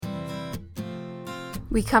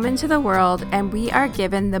We come into the world and we are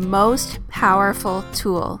given the most powerful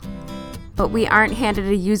tool, but we aren't handed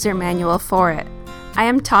a user manual for it. I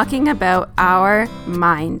am talking about our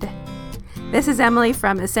mind. This is Emily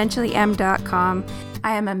from EssentiallyM.com.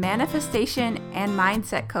 I am a manifestation and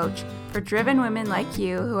mindset coach for driven women like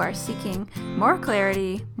you who are seeking more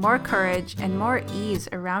clarity, more courage, and more ease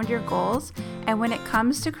around your goals, and when it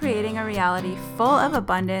comes to creating a reality full of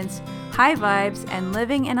abundance, high vibes, and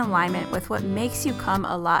living in alignment with what makes you come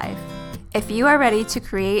alive. If you are ready to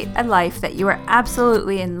create a life that you are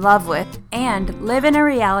absolutely in love with and live in a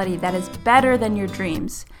reality that is better than your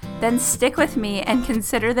dreams, then stick with me and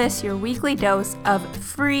consider this your weekly dose of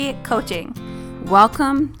free coaching.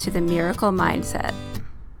 Welcome to the Miracle Mindset.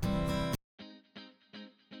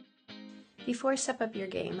 Before Step Up Your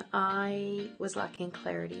Game, I was lacking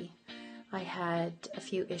clarity. I had a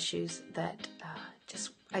few issues that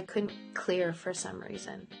I couldn't clear for some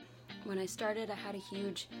reason. When I started, I had a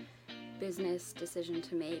huge business decision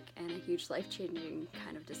to make and a huge life-changing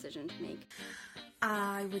kind of decision to make.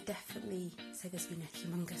 I would definitely say there's been a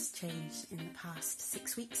humongous change in the past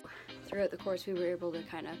 6 weeks. Throughout the course, we were able to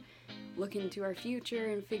kind of look into our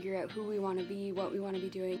future and figure out who we want to be, what we want to be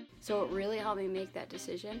doing. So it really helped me make that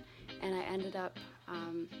decision, and I ended up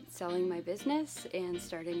selling my business and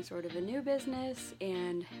starting sort of a new business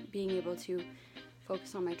and being able to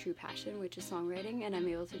focus on my true passion, which is songwriting, and I'm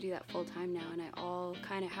able to do that full time now, and it all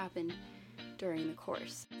kind of happened during the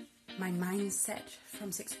course. My mindset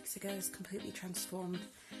from 6 weeks ago is completely transformed.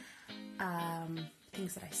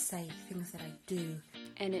 Things that I say, things that I do.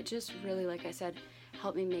 And it just really, like I said,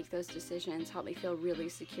 helped me make those decisions, helped me feel really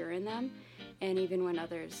secure in them. And even when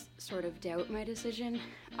others sort of doubt my decision,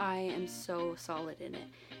 I am so solid in it.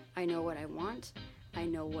 I know what I want. I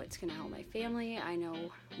know what's going to help my family. I know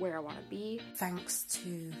where I want to be. Thanks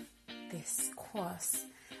to this course,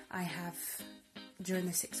 during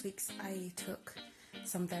the 6 weeks, I took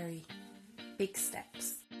some very big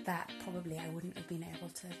steps that probably I wouldn't have been able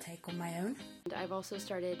to take on my own. And I've also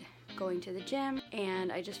started going to the gym,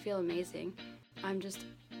 and I just feel amazing. I'm just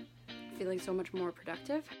feeling so much more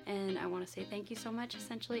productive, and I want to say thank you so much,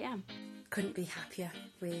 Essentially M. Couldn't be happier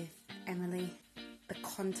with Emily. The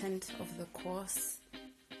content of the course,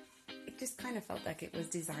 it just kind of felt like it was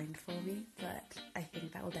designed for me, but I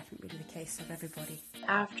think that will definitely be the case of everybody.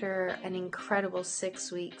 After an incredible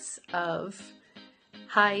 6 weeks of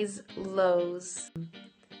highs, lows,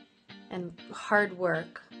 and hard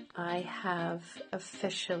work, I have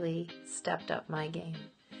officially stepped up my game,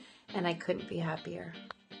 and I couldn't be happier.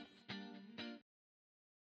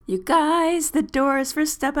 You guys, the doors for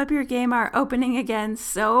Step Up Your Game are opening again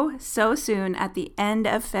so soon at the end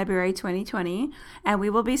of February 2020, and we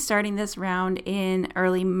will be starting this round in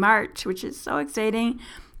early March, which is so exciting.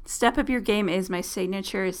 Step Up Your Game is my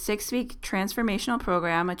signature 6-week transformational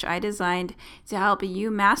program, which I designed to help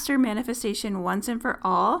you master manifestation once and for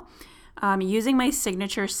all, using my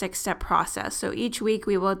signature 6-step process. So each week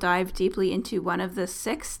we will dive deeply into one of the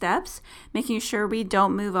 6 steps, making sure we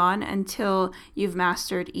don't move on until you've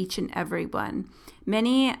mastered each and every one.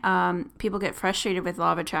 Many people get frustrated with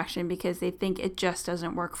law of attraction because they think it just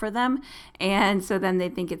doesn't work for them. And so then they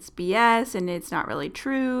think it's BS and it's not really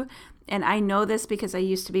true. And I know this because I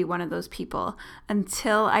used to be one of those people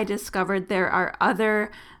until I discovered there are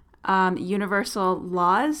other universal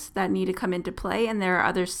laws that need to come into play, and there are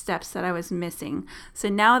other steps that I was missing. So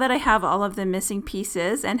now that I have all of the missing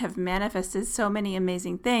pieces and have manifested so many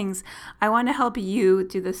amazing things, I want to help you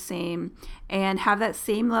do the same and have that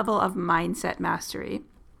same level of mindset mastery.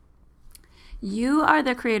 You are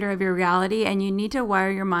the creator of your reality, and you need to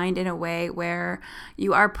wire your mind in a way where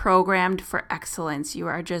you are programmed for excellence. You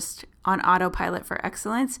are just on autopilot for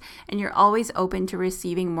excellence, and you're always open to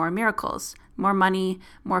receiving more miracles, more money,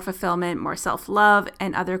 more fulfillment, more self-love,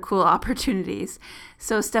 and other cool opportunities.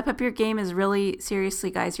 So Step Up Your Game is really,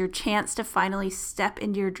 seriously, guys, your chance to finally step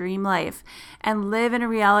into your dream life and live in a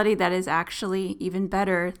reality that is actually even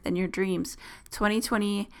better than your dreams.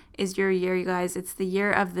 2020 is your year, you guys. It's the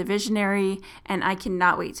year of the visionary, and I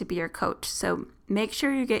cannot wait to be your coach. So make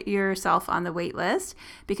sure you get yourself on the wait list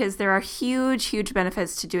because there are huge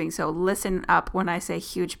benefits to doing so. Listen up when I say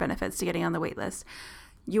huge benefits to getting on the wait list.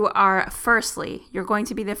 You're going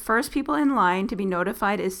to be the first people in line to be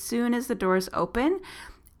notified as soon as the doors open.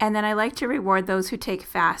 And then I like to reward those who take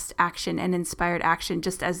fast action and inspired action,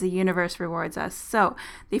 just as the universe rewards us. So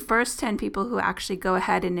the first 10 people who actually go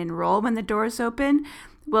ahead and enroll when the doors open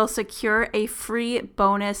will secure a free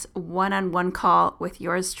bonus one-on-one call with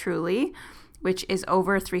yours truly, which is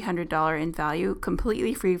over $300 in value,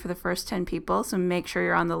 completely free for the first 10 people. So make sure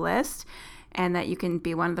you're on the list and that you can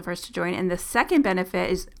be one of the first to join. And the second benefit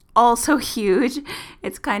is also huge.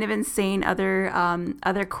 It's kind of insane.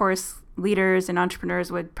 Other course leaders and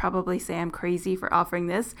entrepreneurs would probably say I'm crazy for offering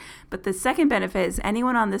this. But the second benefit is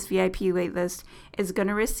anyone on this VIP waitlist is going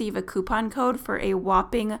to receive a coupon code for a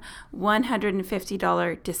whopping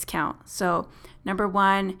 $150 discount. So number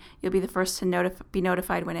one, you'll be the first to be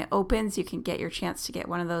notified when it opens. You can get your chance to get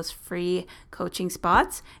one of those free coaching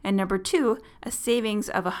spots. And number two, a savings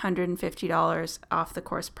of $150 off the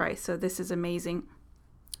course price. So this is amazing.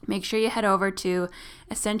 Make sure you head over to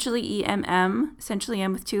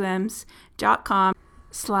essentiallyem with two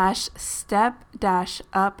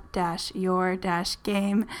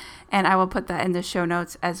M's.com/step-up-your-game. And I will put that in the show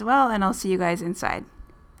notes as well. And I'll see you guys inside.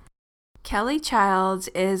 Kelly Childs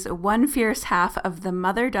is one fierce half of the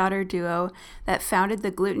mother-daughter duo that founded the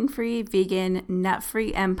gluten-free, vegan,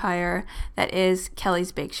 nut-free empire that is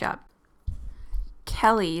Kelly's Bake Shop.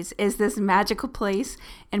 Kelly's is this magical place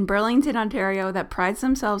in Burlington, Ontario that prides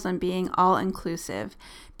themselves on being all-inclusive,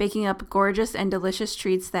 baking up gorgeous and delicious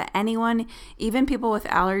treats that anyone, even people with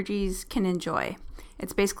allergies, can enjoy.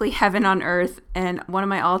 It's basically heaven on earth and one of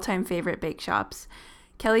my all-time favorite bake shops.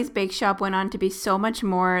 Kelly's Bake Shop went on to be so much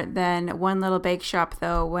more than one little bake shop,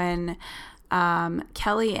 though, when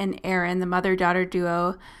Kelly and Aaron, the mother-daughter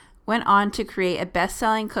duo, went on to create a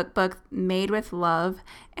best-selling cookbook made with love,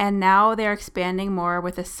 and now they're expanding more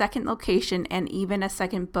with a second location and even a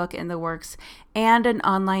second book in the works and an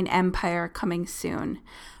online empire coming soon.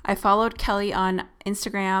 I followed Kelly on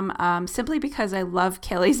Instagram simply because I love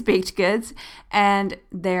Kelly's baked goods, and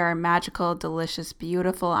they're magical, delicious,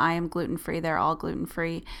 beautiful. I am gluten-free. They're all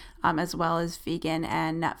gluten-free, as well as vegan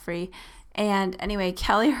and nut-free. And anyway,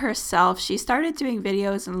 Kelly herself, she started doing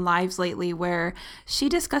videos and lives lately where she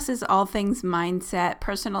discusses all things mindset,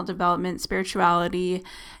 personal development, spirituality,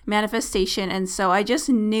 manifestation. And so I just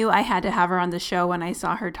knew I had to have her on the show when I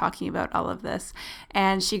saw her talking about all of this.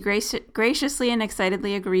 And she graciously and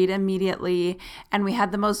excitedly agreed immediately. And we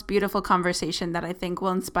had the most beautiful conversation that I think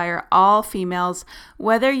will inspire all females,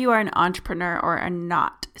 whether you are an entrepreneur or are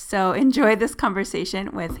not. So enjoy this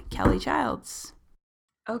conversation with Kelly Childs.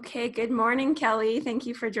 Okay, good morning, Kelly. Thank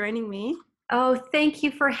you for joining me. Oh, thank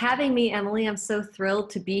you for having me, Emily. I'm so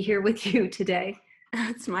thrilled to be here with you today.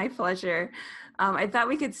 It's my pleasure. I thought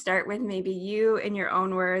we could start with maybe you in your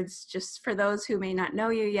own words, just for those who may not know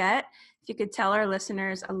you yet. If you could tell our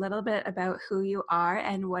listeners a little bit about who you are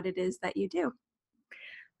and what it is that you do.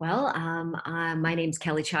 Well, my name's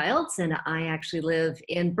Kelly Childs, and I actually live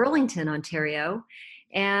in Burlington, Ontario.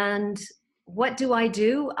 And what do?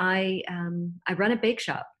 I run a bake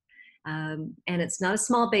shop, and it's not a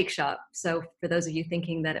small bake shop. So for those of you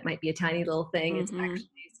thinking that it might be a tiny little thing, it's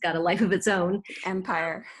got a life of its own.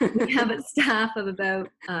 Empire. We have a staff of about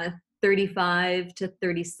 35 to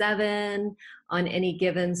 37 on any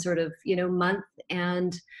given sort of month,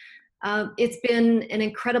 and it's been an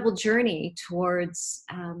incredible journey towards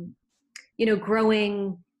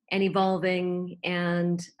growing and evolving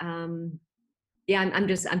and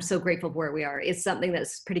I'm so grateful for where we are. It's something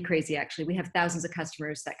that's pretty crazy, actually. We have thousands of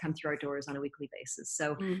customers that come through our doors on a weekly basis.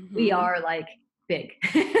 So we are like big.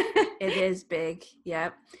 It is big.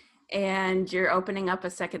 Yep. And you're opening up a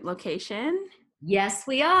second location. Yes,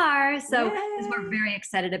 we are. So as we're very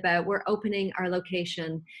excited about, we're opening our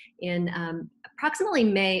location in approximately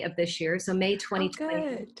May of this year. So May 2020. Oh,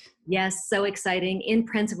 good. Yes, so exciting. In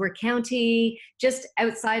Prince Edward County, just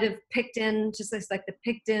outside of Picton, just like the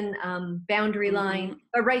Picton boundary line,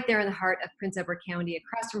 but right there in the heart of Prince Edward County,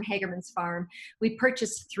 across from Hagerman's Farm. We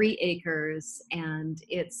purchased 3 acres, and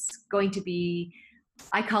it's going to be,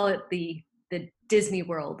 I call it the Disney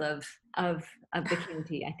World of the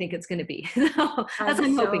county. I think it's going to be. That's what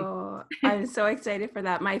I'm hoping. I'm so excited for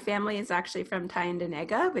that. My family is actually from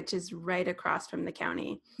Tyendinaga, which is right across from the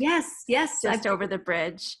county. Yes. Just over the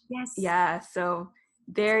bridge. Yes. Yeah. So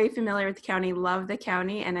very familiar with the county, love the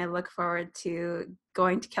county, and I look forward to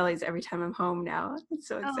going to Kelly's every time I'm home now. I'm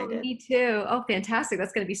so excited. Oh, me too. Oh, fantastic.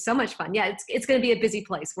 That's going to be so much fun. Yeah, it's going to be a busy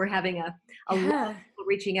place. We're having a lot of people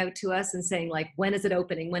reaching out to us and saying, like, when is it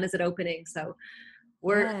opening? When is it opening? So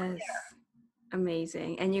we're there.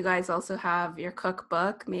 Amazing. And you guys also have your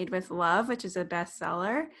cookbook, Made with Love, which is a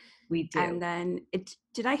bestseller. We do. And then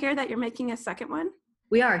did I hear that you're making a second one?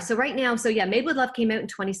 We are. So right now, Made with Love came out in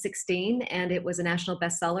 2016, and it was a national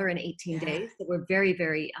bestseller in 18 days. So we're very,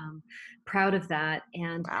 very proud of that.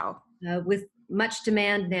 And wow. With much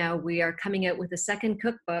demand now, we are coming out with a second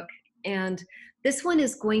cookbook. And this one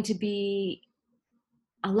is going to be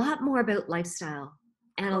a lot more about lifestyle.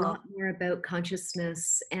 and a lot more about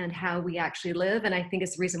consciousness and how we actually live. And I think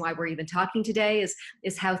it's the reason why we're even talking today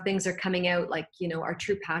is how things are coming out, like, you know, our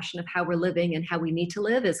true passion of how we're living and how we need to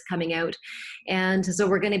live is coming out. And so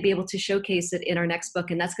we're going to be able to showcase it in our next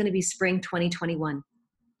book, and that's going to be spring 2021.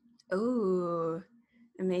 Ooh,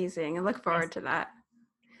 amazing. I look forward to that.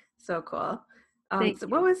 So cool.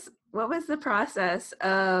 So what was the process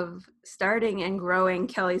of starting and growing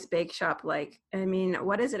Kelly's Bake Shop like? I mean,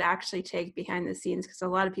 what does it actually take behind the scenes? Because a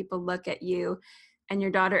lot of people look at you and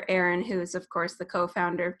your daughter Erin, who is of course the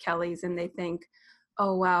co-founder of Kelly's, and they think,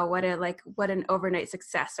 oh wow, what an overnight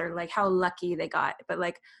success, or like how lucky they got. But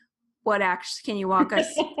like, what actually, can you walk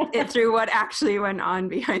us through what actually went on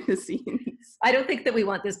behind the scenes? I don't think that we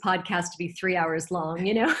want this podcast to be 3 hours long,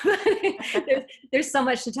 you know. there's so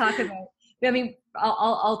much to talk about. I mean,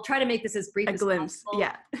 I'll try to make this as brief as glimpse. possible.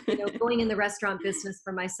 Yeah. You know, going in the restaurant business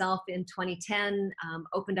for myself in 2010,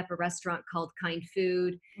 opened up a restaurant called Kind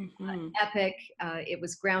Food. Epic. It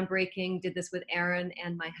was groundbreaking. Did this with Erin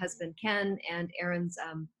and my husband Ken, and Erin's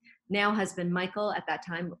now husband Michael, at that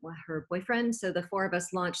time her boyfriend. So the four of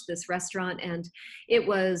us launched this restaurant, and it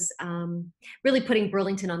was really putting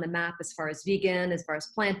Burlington on the map as far as vegan, as far as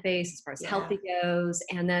plant-based, as far as healthy goes.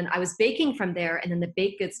 And then I was baking from there, and then the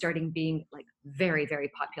baked goods starting being like very, very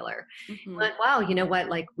popular. I went, wow, you know what,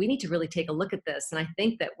 like we need to really take a look at this. And I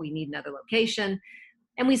think that we need another location.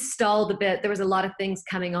 And we stalled a bit. There was a lot of things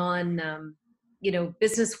coming on, you know,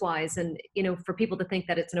 business-wise, and, you know, for people to think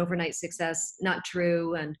that it's an overnight success, not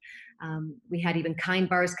true. And we had even Kind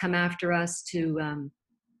Bars come after us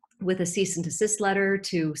with a cease and desist letter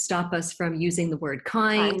to stop us from using the word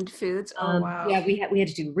kind foods. Oh, wow. Yeah, we had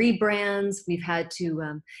to do rebrands. We've had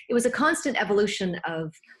to, it was a constant evolution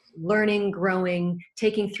of learning, growing,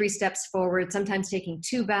 taking 3 steps forward, sometimes taking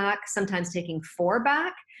 2 back, sometimes taking 4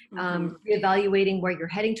 back. Reevaluating where you're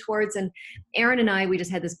heading towards. And Erin and I, we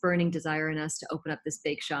just had this burning desire in us to open up this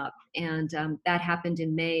bake shop. And that happened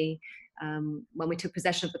in May, when we took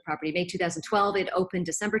possession of the property, May 2012. It opened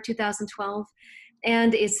December 2012.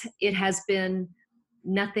 And it has been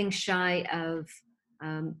nothing shy of,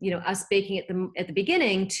 you know, us baking at the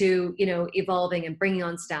beginning to, you know, evolving and bringing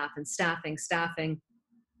on staff and staffing.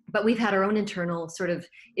 But we've had our own internal sort of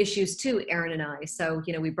issues too, Erin and I. So,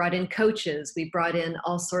 you know, we brought in coaches, we brought in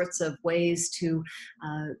all sorts of ways to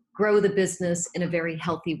grow the business in a very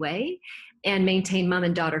healthy way and maintain mom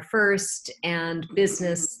and daughter first. And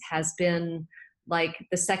business has been like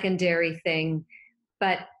the secondary thing,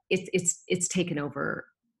 but it's taken over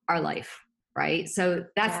our life, right? So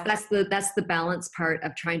that's the balance part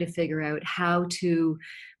of trying to figure out how to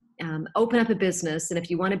open up a business. And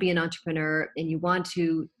if you want to be an entrepreneur and you want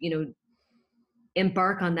to, you know,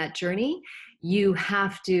 embark on that journey, you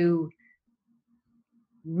have to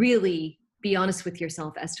really be honest with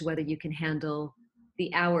yourself as to whether you can handle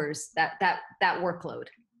the hours, that workload,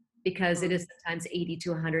 because it is sometimes 80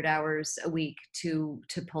 to 100 hours a week to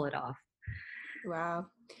pull it off. Wow.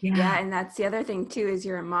 Yeah. And that's the other thing too, is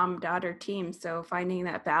you're a mom-daughter team. So finding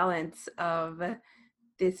that balance of,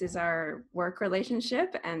 this is our work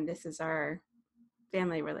relationship and this is our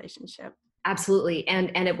family relationship. Absolutely.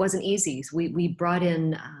 And it wasn't easy. So we brought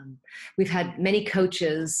in, we've had many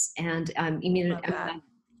coaches, and I've,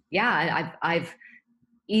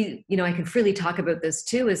 you know, I can freely talk about this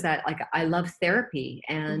too, is that like, I love therapy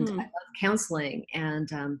and I love counseling.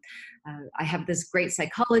 And I have this great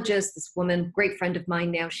psychologist, this woman, great friend of mine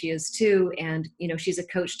now, she is too. And, you know, she's a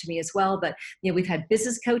coach to me as well. But, you know, we've had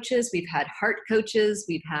business coaches, we've had heart coaches,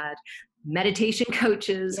 we've had meditation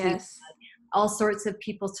coaches, we've had all sorts of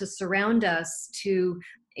people to surround us to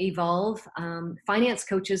evolve. Finance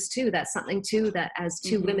coaches too. That's something too, that as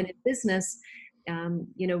two women in business,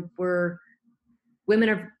 you know,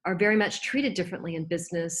 women are very much treated differently in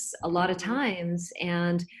business a lot of times.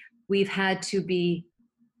 And we've had to be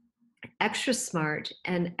extra smart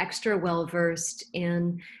and extra well-versed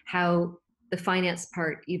in how the finance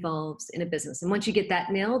part evolves in a business. And once you get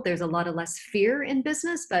that nailed, there's a lot of less fear in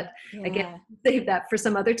business, but again, save that for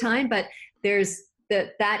some other time. But there's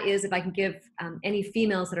that is, if I can give any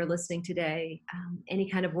females that are listening today, any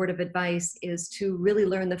kind of word of advice, is to really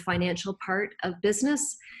learn the financial part of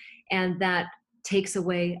business. And that takes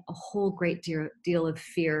away a whole great deal of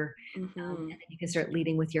fear. And then you can start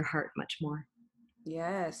leading with your heart much more.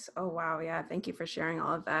 Yes. Oh, wow. Yeah. Thank you for sharing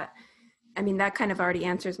all of that. I mean, that kind of already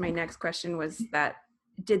answers my next question, was that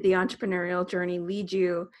did the entrepreneurial journey lead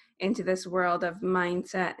you into this world of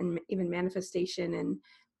mindset and even manifestation? And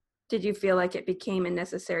did you feel like it became a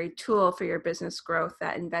necessary tool for your business growth,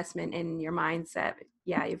 that investment in your mindset?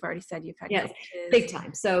 Yeah. You've already said you've had coaches. Big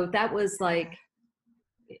time. So that was like,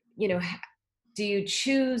 you know, do you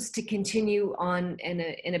choose to continue on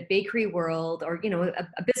in a bakery world, or, you know,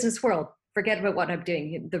 a business world? Forget about what I'm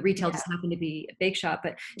doing. The retail just happened to be a bake shop,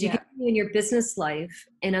 but do you continue in your business life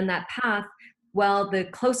and on that path? Well, the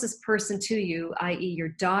closest person to you, i.e. your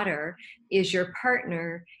daughter, is your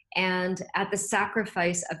partner, and at the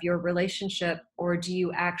sacrifice of your relationship? Or do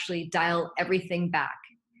you actually dial everything back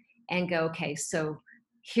and go, okay, so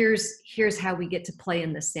here's how we get to play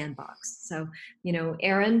in this sandbox? So, you know,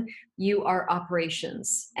 Erin, you are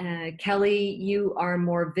operations. Kelly, you are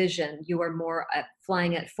more vision. You are more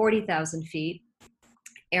flying at 40,000 feet.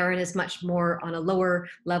 Erin is much more on a lower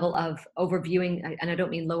level of overviewing, and I don't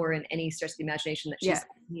mean lower in any stretch of the imagination that she's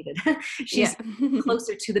needed. She's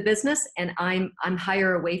closer to the business, and I'm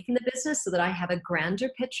higher away from the business so that I have a grander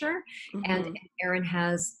picture. And Erin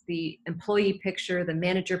has the employee picture, the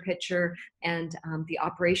manager picture, and the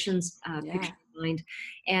operations picture in mind.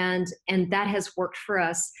 And that has worked for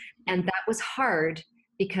us. And that was hard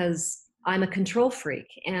because I'm a control freak,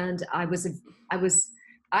 and I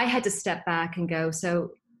had to step back and go,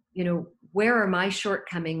 so, you know, where are my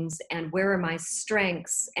shortcomings and where are my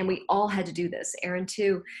strengths? And we all had to do this, Erin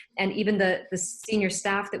too, and even the senior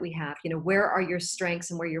staff that we have, you know, where are your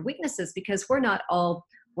strengths and where are your weaknesses? Because we're not all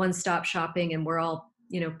one-stop shopping, and we're all,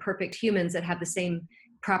 you know, perfect humans that have the same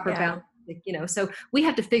proper balance, you know, so we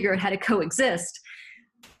have to figure out how to coexist.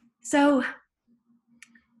 So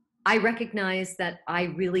I recognize that I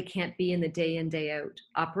really can't be in the day in, day out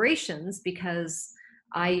operations because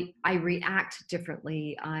I react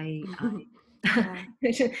differently.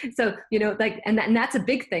 So, you know, like, and that's a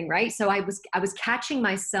big thing, right? So I was catching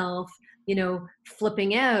myself, you know,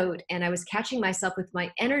 flipping out, and I was catching myself with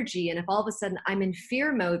my energy. And if all of a sudden I'm in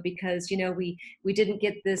fear mode because, you know, we didn't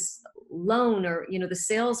get this loan, or, you know, the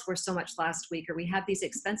sales were so much last week, or we have these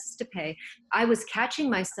expenses to pay, I was catching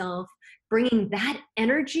myself bringing that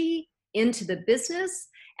energy into the business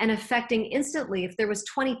and affecting instantly. If there was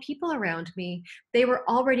 20 people around me, they were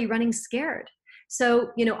already running scared.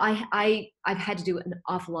 So, you know, I've had to do an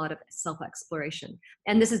awful lot of self-exploration,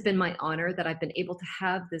 and this has been my honor that I've been able to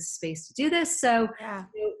have this space to do this. So you know,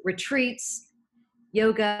 retreats,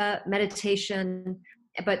 yoga, meditation,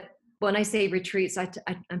 but when I say retreats,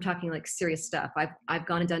 I'm talking like serious stuff. I've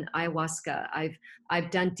gone and done ayahuasca.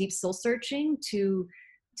 I've done deep soul searching to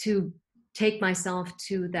take myself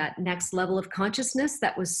to that next level of consciousness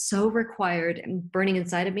that was so required and burning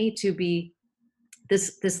inside of me to be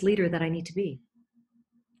this leader that I need to be.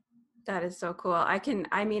 That is so cool. I can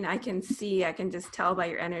just tell by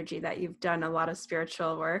your energy that you've done a lot of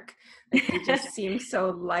spiritual work. Like, you just seem so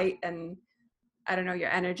light, and I don't know, your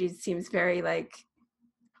energy seems very like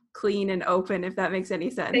clean and open, if that makes any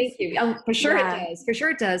sense. Thank you. Oh, for sure it does. For sure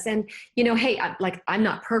it does. And, you know, hey, I'm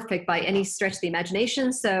not perfect by any stretch of the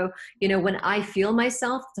imagination. So, you know, when I feel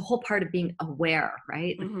myself, it's a whole part of being aware,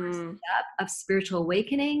 right? The first step of spiritual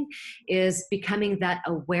awakening is becoming that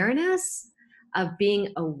awareness of being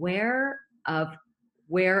aware of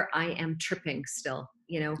where I am tripping still.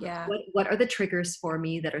 You know, what are the triggers for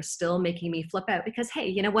me that are still making me flip out? Because, hey,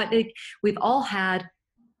 you know what? We've all had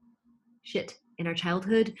shit in our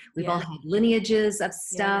childhood. We've all had lineages of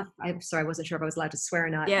stuff. I'm sorry, I wasn't sure if I was allowed to swear or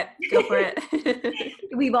not. Yeah, go for it.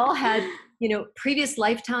 We've all had, you know, previous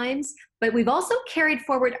lifetimes, but we've also carried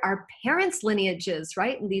forward our parents' lineages,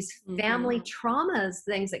 right? And these family traumas,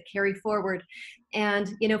 things that carry forward. And,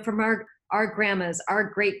 you know, from our grandmas, our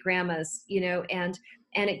great grandmas, you know, and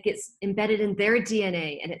it gets embedded in their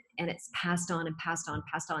DNA, and it's passed on and passed on,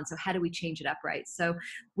 passed on. So how do we change it up, right? So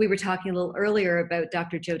we were talking a little earlier about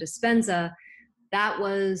Dr. Joe Dispenza. That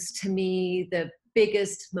was, to me, the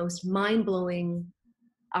biggest, most mind-blowing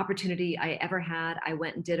opportunity I ever had. I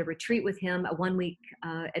went and did a retreat with him, a 1-week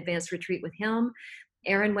advanced retreat with him.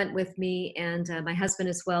 Erin went with me, and my husband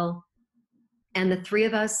as well. And the three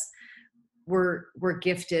of us were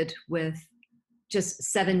gifted with just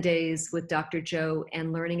 7 days with Dr. Joe,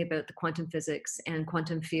 and learning about the quantum physics and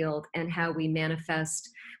quantum field and how we manifest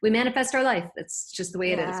our life. It's just the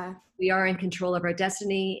way it is. We are in control of our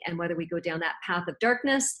destiny, and whether we go down that path of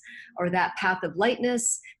darkness or that path of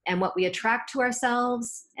lightness, and what we attract to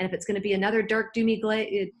ourselves. And if it's going to be another dark, gloomy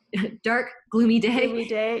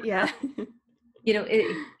day, you know,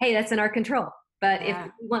 hey, that's in our control. But if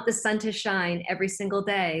we want the sun to shine every single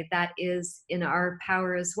day, that is in our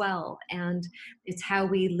power as well. And it's how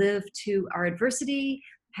we live to our adversity,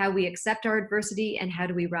 how we accept our adversity, and how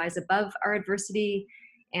do we rise above our adversity.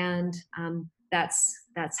 And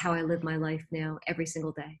that's how I live my life now, every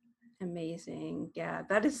single day. Amazing. Yeah,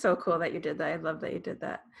 that is so cool that you did that. I love that you did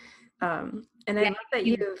that. And I love that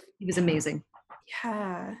he was amazing.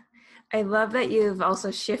 Yeah. I love that you've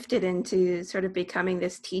also shifted into sort of becoming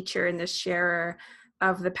this teacher and this sharer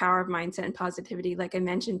of the power of mindset and positivity. Like I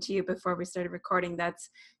mentioned to you before we started recording, that's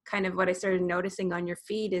kind of what I started noticing on your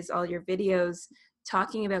feed is all your videos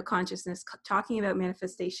talking about consciousness, talking about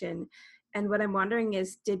manifestation. And what I'm wondering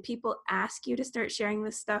is, did people ask you to start sharing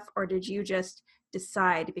this stuff, or did you just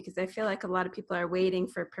decide? Because I feel like a lot of people are waiting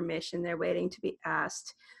for permission. They're waiting to be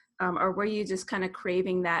asked. Or were you just kind of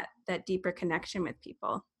craving that deeper connection with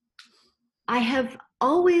people? I have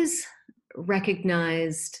always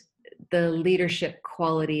recognized the leadership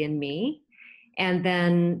quality in me. And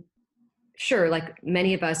then, sure, like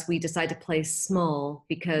many of us, we decide to play small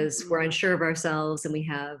because we're unsure of ourselves and we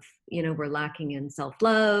have, we're lacking in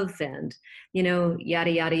self-love and,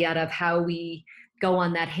 yada, yada, yada, of how we go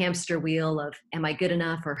on that hamster wheel of, am I good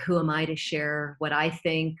enough, or who am I to share what I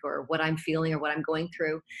think or what I'm feeling or what I'm going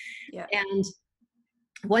through? Yeah. And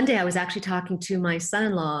one day I was actually talking to my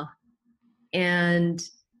son-in-law, and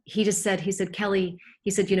he said, Kelly,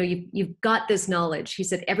 he said, you've got this knowledge. He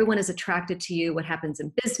said, everyone is attracted to you. What happens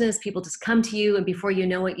in business, people just come to you, and before you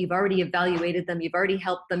know it, you've already evaluated them. You've already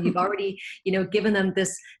helped them. You've already, given them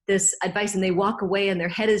this advice, and they walk away and their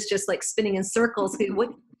head is just like spinning in circles.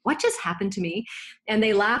 What just happened to me? And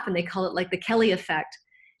they laugh and they call it like the Kelly effect.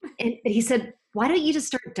 And he said, why don't you just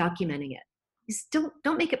start documenting it? He said,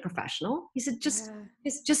 don't make it professional. He said, just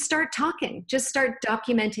start talking, just start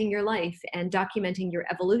documenting your life and documenting your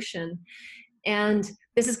evolution. And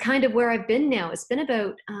this is kind of where I've been now. It's been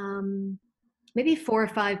about maybe 4 or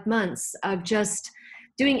 5 months of just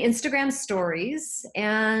doing Instagram stories,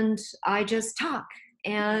 and I just talk.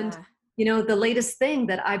 And, the latest thing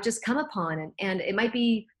that I've just come upon, and it might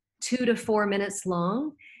be 2 to 4 minutes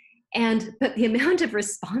long. But the amount of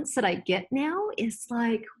response that I get now is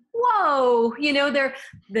like, whoa, they're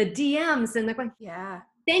the DMs and they're going,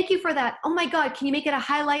 thank you for that. Oh my God, can you make it a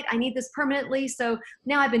highlight? I need this permanently. So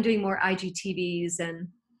now I've been doing more IGTVs, and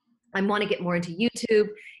I want to get more into YouTube.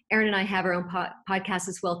 Erin and I have our own podcast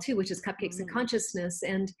as well too, which is Cupcakes and Consciousness.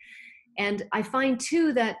 And I find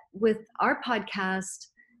too that with our podcast,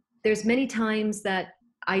 there's many times that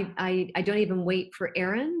I don't even wait for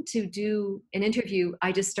Erin to do an interview.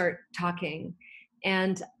 I just start talking.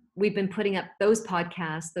 And we've been putting up those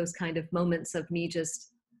podcasts, those kind of moments of me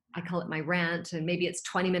just, I call it my rant, and maybe it's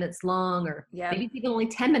 20 minutes long, or maybe it's even only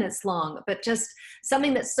 10 minutes long, but just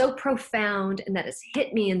something that's so profound and that has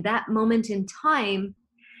hit me in that moment in time.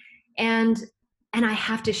 And I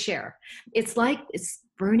have to share. It's like it's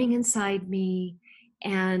burning inside me,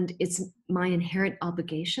 and it's my inherent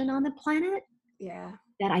obligation on the planet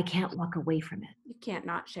that I can't walk away from it. You can't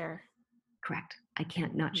not share. Correct. I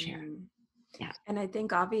can't not share. Yeah. And I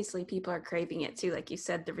think obviously people are craving it too. Like you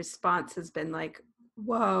said, the response has been like,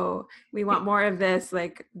 whoa, we want more of this.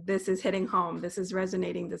 Like, this is hitting home. This is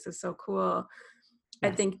resonating. This is so cool.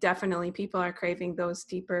 I think definitely people are craving those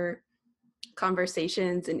deeper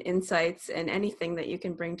conversations and insights and anything that you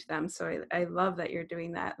can bring to them. So I love that you're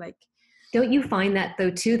doing that. Like, don't you find that though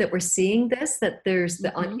too, that we're seeing this, that there's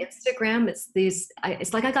on Instagram,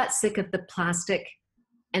 it's like I got sick of the plastic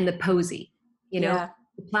and the posy, the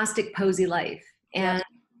plastic posy life. And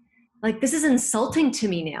like, this is insulting to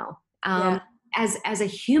me now. As a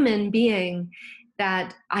human being,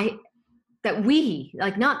 that we,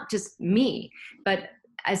 like, not just me, but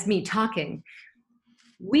as me talking,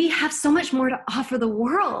 we have so much more to offer the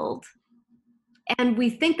world. And we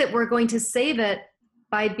think that we're going to save it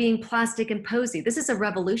by being plastic and posy. This is a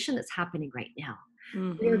revolution that's happening right now.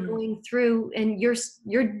 We're going through, and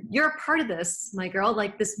you're a part of this, my girl,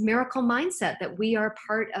 like this miracle mindset that we are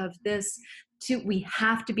part of this too. We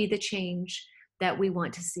have to be the change that we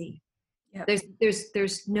want to see.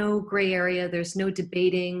 There's no gray area. There's no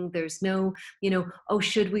debating. There's no, oh,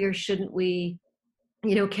 should we or shouldn't we?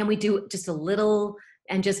 Can we do just a little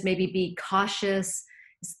and just maybe be cautious?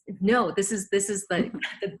 No, this is the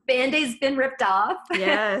Band-Aid's been ripped off.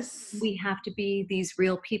 Yes. We have to be these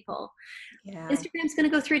real people. Yeah. Instagram's going to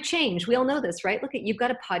go through a change. We all know this, right? Look, you've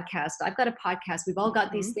got a podcast. I've got a podcast. We've all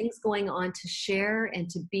got these things going on to share and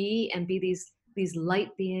to be these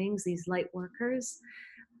light beings, these light workers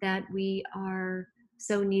that we are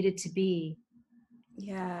so needed to be.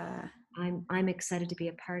 Yeah. I'm excited to be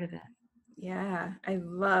a part of it. Yeah. I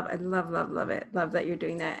love it. Love that you're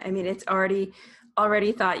doing that. I mean, it's already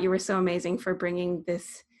thought you were so amazing for bringing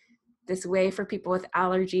this way for people with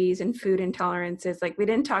allergies and food intolerances. Like, we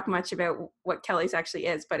didn't talk much about what Kelly's actually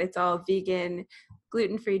is, but it's all vegan,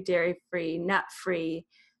 gluten-free, dairy-free, nut-free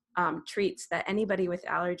treats that anybody with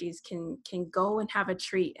allergies can go and have a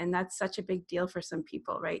treat. And that's such a big deal for some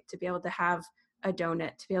people, right? To be able to have a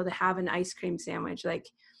donut, to be able to have an ice cream sandwich. Like,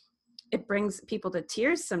 it brings people to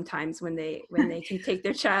tears sometimes when they can take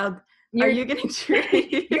their child. Are you getting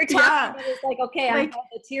teary? You're talking about it's like, okay, like,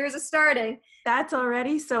 the tears are starting. That's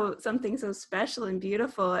already something so special and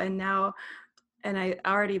beautiful. And I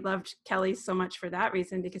already loved Kelly's so much for that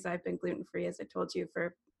reason, because I've been gluten-free, as I told you,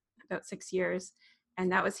 for about 6 years.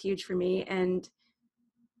 And that was huge for me. And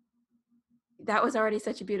that was already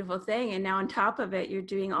such a beautiful thing. And now on top of it, you're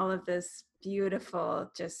doing all of this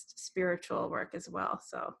beautiful, just spiritual work as well.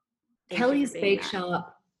 So Kelly's Bake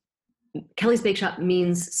Shop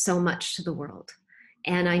means so much to the world.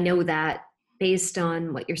 And I know that based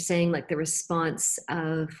on what you're saying, like the response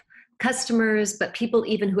of customers, but people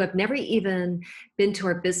even who have never even been to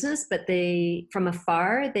our business, but they, from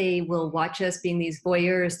afar, they will watch us being these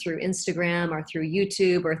voyeurs through Instagram or through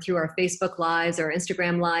YouTube or through our Facebook lives or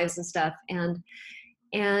Instagram lives and stuff.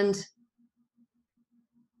 And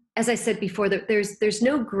as I said before, there's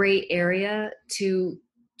no gray area to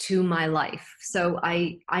my life. So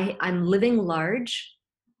I'm living large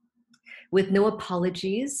with no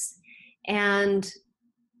apologies. And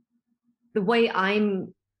the way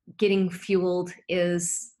I'm getting fueled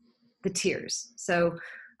is the tears. So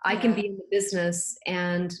I can be in the business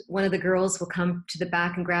and one of the girls will come to the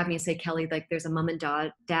back and grab me and say, Kelly, like there's a mom and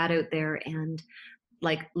dad out there, and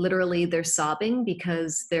like literally they're sobbing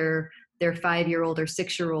because their 5-year-old or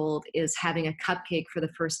 6-year-old is having a cupcake for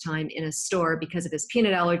the first time in a store because of his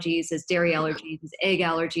peanut allergies, his dairy allergies, his egg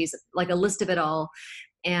allergies, like a list of it all.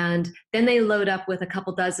 And then they load up with a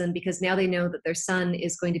couple dozen because now they know that their son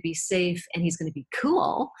is going to be safe and he's going to be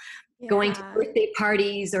cool. Going to birthday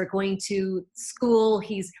parties or going to school,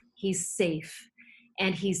 he's safe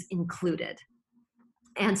and he's included.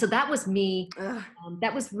 And so that was me.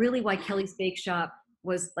 That was really why Kelly's Bake Shop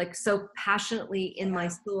was like so passionately in my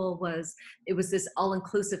soul. It was this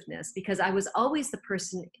all-inclusiveness, because I was always the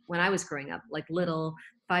person when I was growing up, like little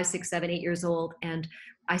 5, 6, 7, 8 years old, and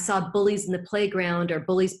I saw bullies in the playground or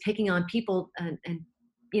bullies picking on people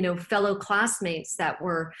and fellow classmates that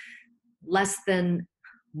were less than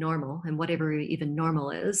normal, and whatever even normal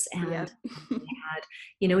is, and they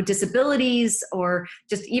had disabilities or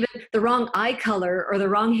just even the wrong eye color or the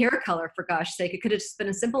wrong hair color, for gosh sake. It could have just been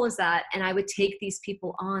as simple as that. And I would take these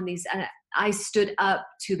people on, I stood up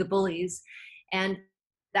to the bullies, and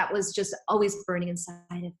that was just always burning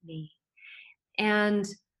inside of me. And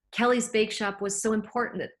Kelly's Bake Shop was so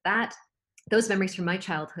important that those memories from my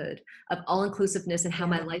childhood of all-inclusiveness and how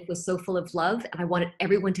my life was so full of love, and I wanted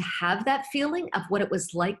everyone to have that feeling of what it was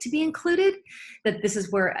like to be included, that this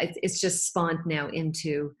is where it's just spawned now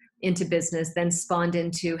into business, then spawned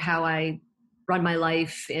into how I run my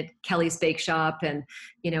life at Kelly's Bake Shop, and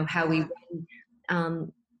how we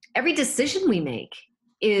every decision we make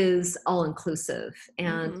is all inclusive.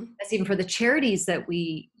 And that's even for the charities that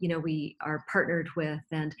we are partnered with,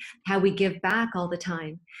 and how we give back all the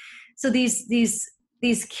time. So these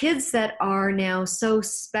kids that are now so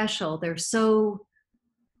special, they're so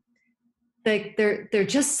they're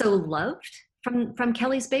just so loved from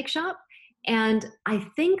Kelly's Bake Shop. And I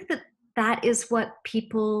think that is what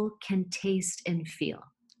people can taste and feel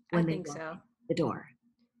when they walk in the door.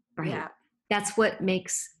 Right? Yeah. That's what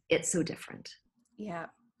makes it so different. Yeah.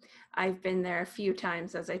 I've been there a few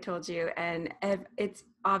times, as I told you, and it's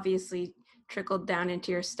obviously trickled down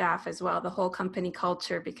into your staff as well, the whole company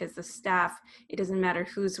culture, because the staff, it doesn't matter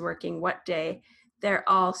who's working, what day, they're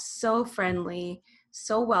all so friendly,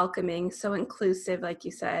 so welcoming, so inclusive, like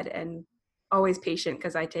you said, and always patient,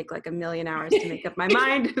 because I take like a million hours to make up my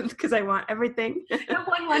mind because I want everything.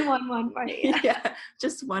 One, right? Yeah,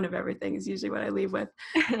 just one of everything is usually what I leave with.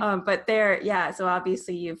 But so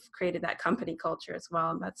obviously you've created that company culture as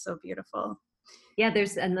well, and that's so beautiful. Yeah,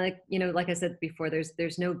 like I said before,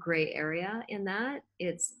 there's no gray area in that.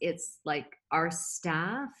 It's like our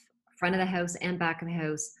staff, front of the house and back of the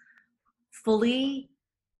house, fully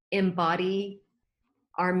embody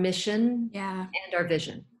our mission and our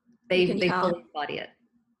vision. They fully embody it.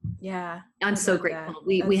 Yeah. I'm so grateful.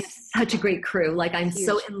 We have such a great crew. Like I'm huge.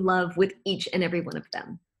 So in love with each and every one of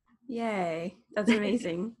them. Yay. That's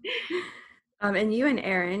amazing. And you and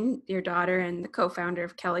Erin, your daughter and the co-founder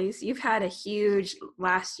of Kelly's, you've had a huge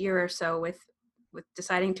last year or so with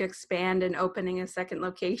deciding to expand and opening a second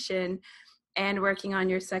location and working on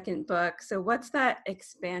your second book. So what's that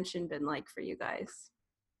expansion been like for you guys?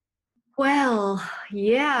 Well,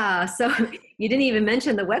 yeah. So you didn't even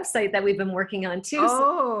mention the website that we've been working on too.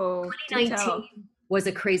 Oh, so 2019 was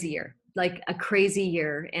a crazy year. Like a crazy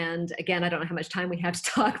year. And again, I don't know how much time we have to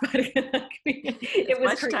talk about it. It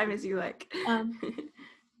was as much crazy. Time as you like.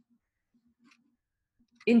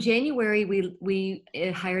 In January, we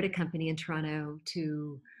hired a company in Toronto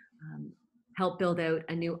to help build out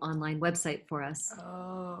a new online website for us.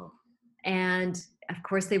 Oh. And of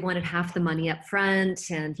course, they wanted half the money up front.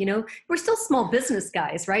 And, we're still small business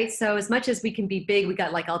guys, right? So as much as we can be big, we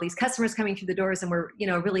got like all these customers coming through the doors and we're,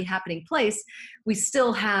 a really happening place. We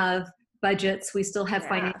still have budgets. We still have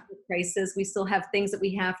financial crises. We still have things that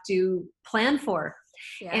we have to plan for.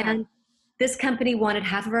 Yeah. And this company wanted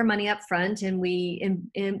half of our money up front, and we,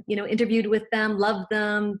 interviewed with them, loved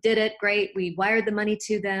them, did it, great. We wired the money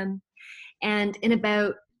to them. And in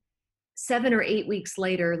about 7 or 8 weeks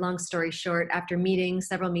later, long story short, after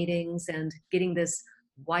several meetings and getting this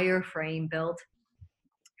wireframe built,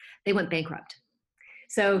 they went bankrupt.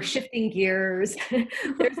 So shifting gears,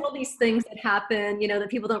 there's all these things that happen, that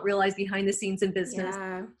people don't realize behind the scenes in business.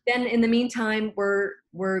 Yeah. Then in the meantime, we're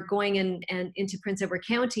going into Prince Edward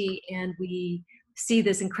County, and we see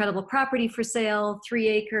this incredible property for sale, 3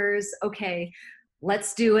 acres. Okay,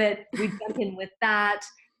 let's do it. We jump in with that.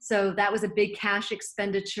 So that was a big cash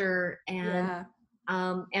expenditure, and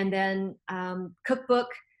then cookbook.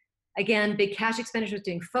 Again, big cash expenditures,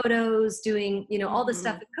 doing photos, doing, all this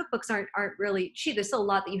stuff. The cookbooks aren't really cheap. There's still a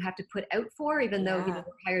lot that you have to put out for, even though, we're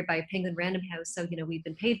hired by Penguin Random House. So, we've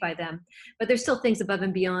been paid by them, but there's still things above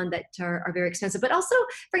and beyond that are very expensive. But also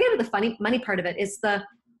forget about the money part of it.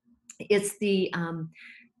 It's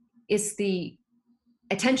the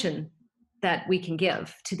attention that we can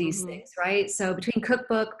give to these things, right? So between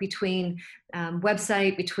cookbook, between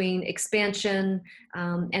website, between expansion,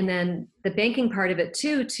 and then the banking part of it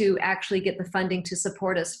too, to actually get the funding to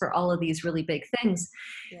support us for all of these really big things.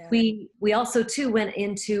 Yeah. We also too went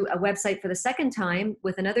into a website for the second time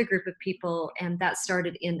with another group of people, and that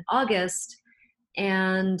started in August.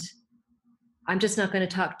 And I'm just not going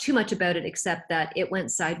to talk too much about it, except that it went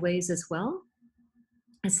sideways as well.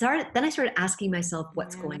 Then I started asking myself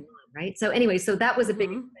what's going on. Right. So anyway, so that was a big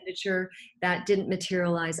expenditure that didn't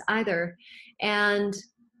materialize either. And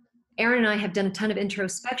Erin and I have done a ton of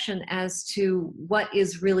introspection as to what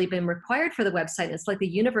is really been required for the website. It's like the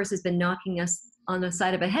universe has been knocking us on the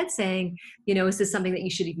side of a head saying, is this something that you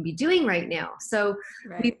should even be doing right now? So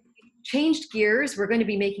we've changed gears. We're going to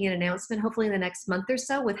be making an announcement, hopefully in the next month or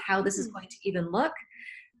so, with how this is going to even look.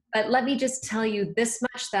 But let me just tell you this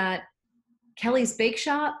much, that Kelly's Bake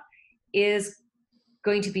Shop is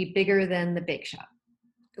going to be bigger than the bake shop.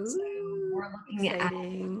 Ooh, so we're looking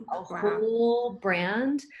exciting. At a whole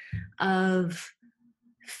brand of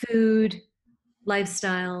food,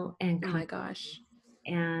 lifestyle, and oh my gosh.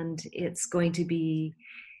 And it's going to be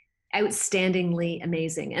outstandingly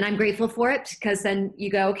amazing. And I'm grateful for it, because then you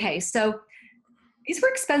go, okay, so these were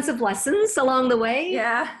expensive lessons along the way.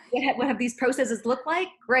 Yeah. What have these processes look like?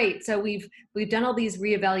 Great. So we've done all these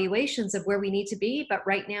reevaluations of where we need to be, but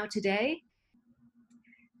right now, today,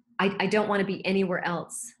 I don't want to be anywhere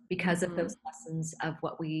else because of those lessons of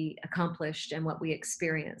what we accomplished and what we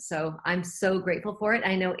experienced. So I'm so grateful for it.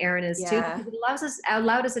 I know Erin is too, because it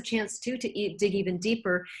allowed us a chance to dig even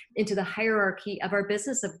deeper into the hierarchy of our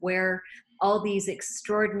business, of where all these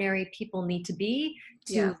extraordinary people need to be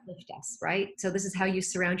to lift us, right? So this is how you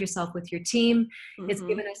surround yourself with your team. It's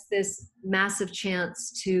given us this massive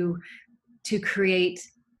chance to create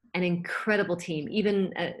an incredible team,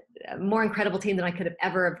 even a more incredible team than I could have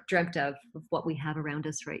ever dreamt of what we have around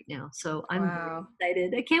us right now. So I'm very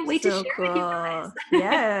excited. I can't wait to share with you guys.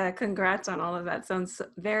 Yeah, congrats on all of that. Sounds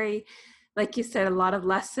very, like you said, a lot of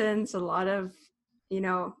lessons, a lot of,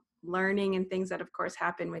 learning and things that of course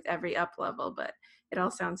happen with every up level, but it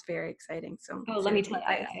all sounds very exciting. So let me tell you,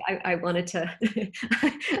 I wanted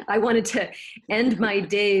to end my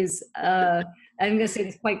days, I'm going to say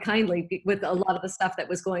this quite kindly, with a lot of the stuff that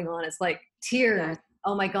was going on. It's like tears. Yeah.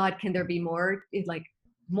 Oh my God, can there be more? Like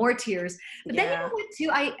more tears. But then what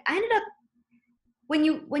too, I ended up, when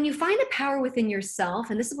you find a power within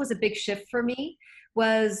yourself, and this was a big shift for me,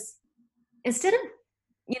 was instead of,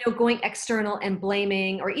 going external and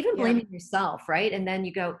blaming, or even blaming yourself, right? And then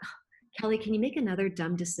you go, Kelly, can you make another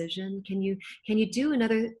dumb decision? Can you do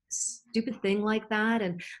another stupid thing like that?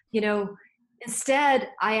 And,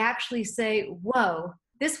 instead I actually say, whoa,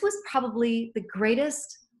 this was probably the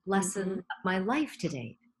greatest lesson of my life to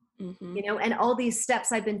date. And all these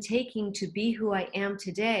steps I've been taking to be who I am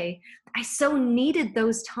today, I so needed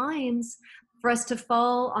those times for us to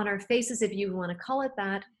fall on our faces, if you want to call it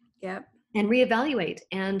that. Yep. And reevaluate.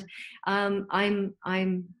 And I'm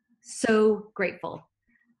so grateful.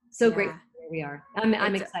 So grateful where we are.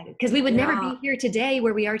 I'm excited, because we would never be here today,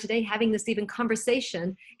 where we are today, having this even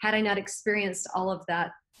conversation, had I not experienced all of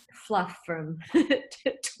that fluff from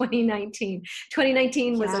 2019.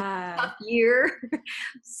 2019 was a tough year.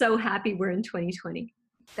 So happy we're in 2020.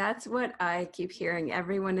 That's what I keep hearing.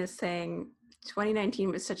 Everyone is saying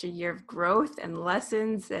 2019 was such a year of growth and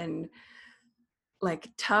lessons and like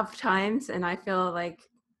tough times. And I feel like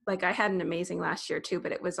I had an amazing last year too,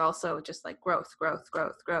 but it was also just like growth,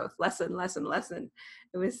 lesson.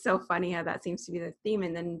 It was so funny how that seems to be the theme.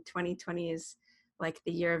 And then 2020 is like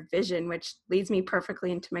the year of vision, which leads me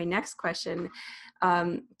perfectly into my next question.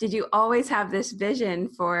 Did you always have this vision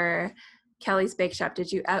for Kelly's Bake Shop?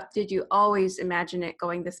 Did you always imagine it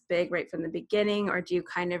going this big right from the beginning, or do you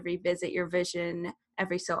kind of revisit your vision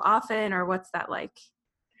every so often, or what's that like?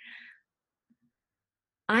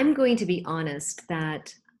 I'm going to be honest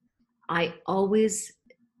that I always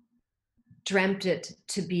dreamt it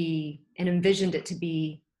to be and envisioned it to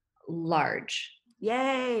be large.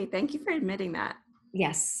 Yay. Thank you for admitting that.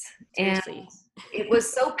 Yes. Seriously. And it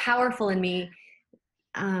was so powerful in me.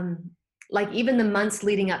 Like even the months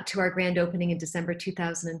leading up to our grand opening in December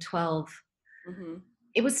 2012,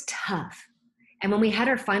 it was tough. And when we had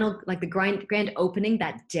our final, like the grand opening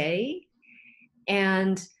that day,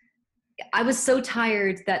 and I was so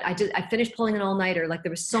tired that I finished pulling an all-nighter. Like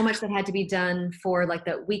there was so much that had to be done for like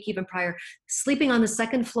the week even prior. Sleeping on the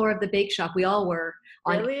second floor of the bake shop, we all were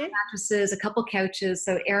on mattresses, a couple couches.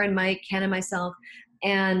 So Aaron, Mike, Ken, and myself,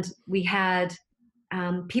 and we had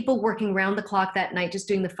people working round the clock that night, just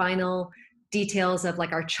doing the final details of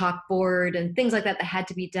like our chalkboard and things like that had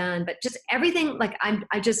to be done. But just everything, like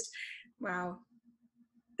wow.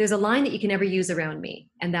 There's a line that you can never use around me,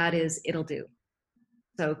 and that is, it'll do.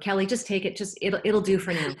 So Kelly, just take it. Just it'll do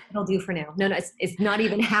for now. It'll do for now. No, it's not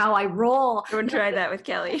even how I roll. Don't try that with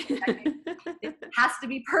Kelly. It has to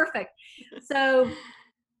be perfect. So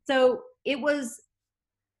it was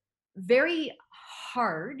very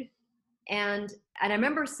hard. And I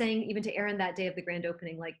remember saying even to Aaron that day of the grand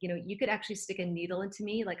opening, like, you know, you could actually stick a needle into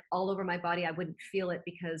me, like all over my body. I wouldn't feel it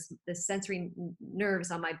because the sensory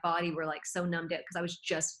nerves on my body were like so numbed out because I was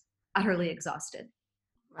just utterly exhausted.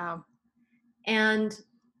 Wow.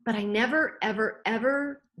 But I never, ever,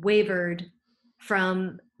 ever wavered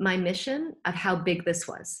from my mission of how big this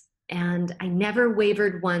was. And I never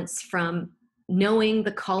wavered once from knowing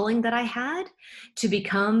the calling that I had to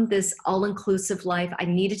become this all-inclusive life. I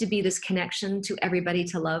needed to be this connection to everybody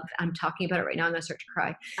to love. I'm talking about it right now. I'm going to start to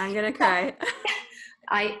cry. I'm going to cry.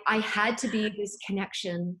 I had to be this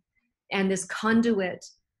connection and this conduit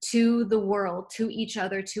to the world, to each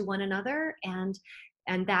other, to one another. And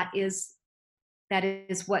that is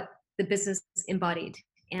what the business embodied.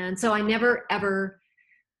 And so I never, ever,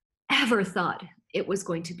 ever thought it was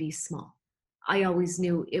going to be small. I always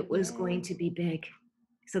knew it was going to be big.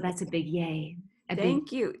 So that's a big yay.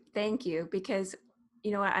 Thank you. Because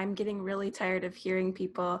you know what, I'm getting really tired of hearing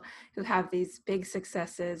people who have these big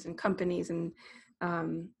successes and companies and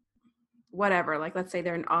whatever, like let's say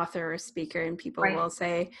they're an author or a speaker, and people will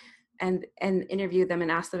say, and interview them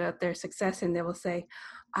and ask them about their success, and they will say,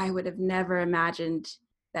 I would have never imagined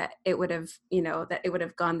that it would have, you know, that it would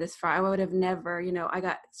have gone this far. I would have never, you know, I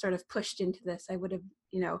got sort of pushed into this. I would have,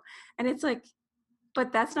 you know, and it's like,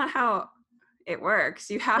 but that's not how it works.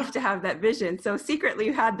 You have to have that vision. So secretly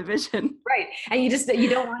you had the vision. Right. And you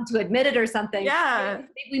don't want to admit it or something. Yeah.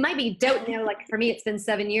 We might be doubting, you know, like for me, it's been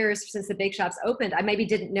 7 years since the bake shops opened. I maybe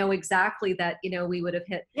didn't know exactly that, you know, we would have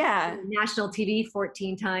hit national TV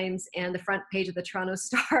 14 times and the front page of the Toronto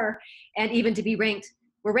Star, and even to be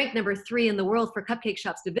we're ranked number 3 in the world for cupcake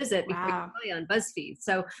shops to visit before you play on BuzzFeed.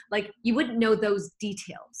 So like you wouldn't know those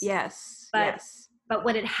details. Yes. But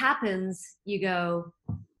when it happens, you go,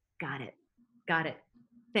 got it.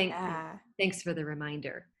 Thanks for the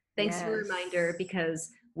reminder. Thanks for the reminder, because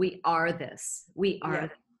we are this.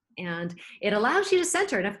 And it allows you to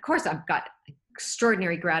center. And of course, I've got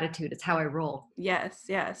extraordinary gratitude. It's how I roll. Yes.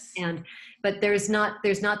 But there's not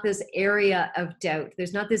this area of doubt.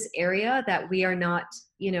 There's not this area that we are not,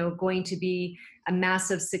 you know, going to be a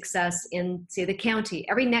massive success in, say, the county.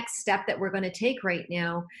 Every next step that we're going to take right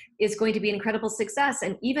now is going to be an incredible success.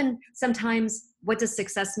 And even sometimes, what does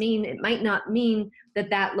success mean? It might not mean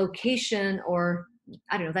that location or,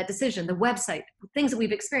 I don't know, that decision, the website, things that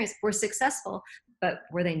we've experienced were successful, but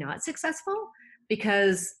were they not successful?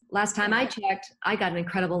 Because last time I checked, I got an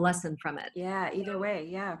incredible lesson from it. Yeah, either way,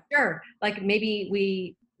 yeah. Sure, like maybe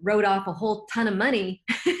we wrote off a whole ton of money,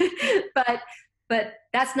 but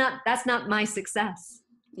that's not my success.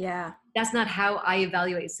 Yeah. That's not how I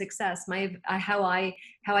evaluate success. How I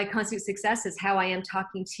constitute success is how I am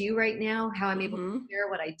talking to you right now, how I'm able to share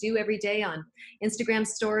what I do every day on Instagram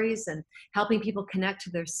stories, and helping people connect to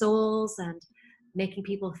their souls and making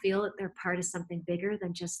people feel that they're part of something bigger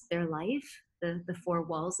than just their life, the 4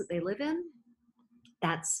 walls that they live in.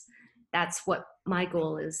 That's what my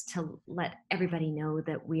goal is, to let everybody know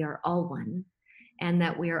that we are all one, and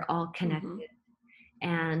that we are all connected. Mm-hmm.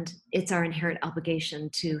 And it's our inherent obligation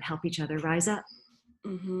to help each other rise up.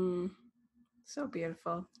 Mm-hmm. So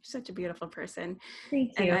beautiful. You're such a beautiful person.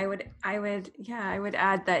 Thank you. And I would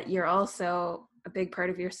add that you're also, a big part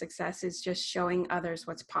of your success is just showing others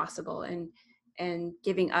what's possible, and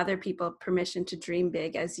giving other people permission to dream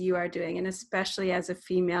big, as you are doing. And especially as a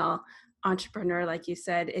female entrepreneur, like you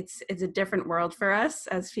said, it's a different world for us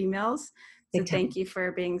as females. So thank you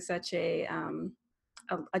for being such a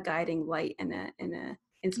guiding light and a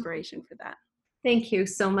inspiration for that. Thank you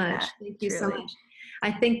so much. Yeah, Thank you truly. so much.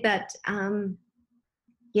 I think that,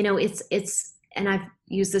 it's, and I've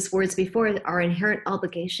used this words before, our inherent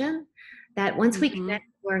obligation, that once we connect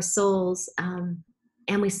to our souls,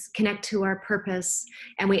 and we connect to our purpose,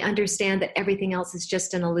 and we understand that everything else is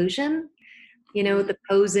just an illusion, the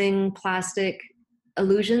posing plastic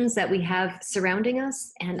illusions that we have surrounding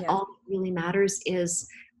us, and all that really matters is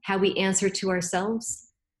how we answer to ourselves.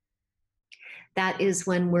 That is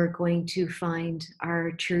when we're going to find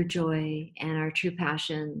our true joy and our true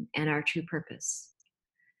passion and our true purpose.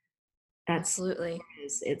 That's absolutely.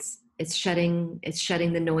 It's shutting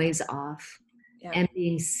the noise off. Yep. And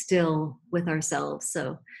being still with ourselves.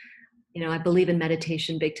 So, I believe in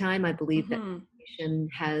meditation big time. I believe that meditation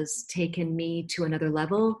has taken me to another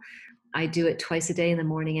level. I do it twice a day, in the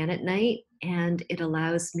morning and at night, and it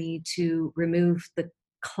allows me to remove the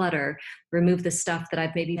clutter, remove the stuff that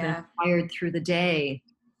I've maybe been fired through the day.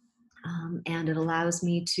 And it allows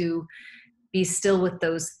me to be still with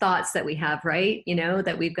those thoughts that we have, right?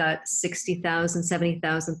 That we've got 60,000,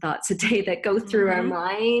 70,000 thoughts a day that go through our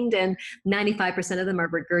mind, and 95% of them are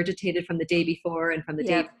regurgitated from the day before and from the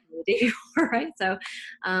day before, right? So,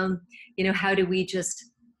 how do we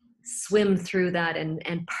just swim through that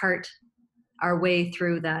and part our way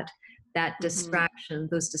through that distraction,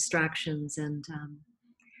 those distractions? And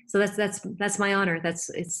so that's my honor.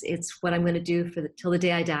 It's what I'm going to do till the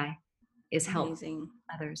day I die, is help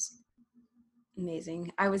others. Amazing.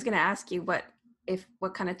 I was going to ask you what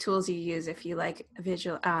kind of tools you use, if you like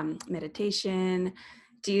visual meditation.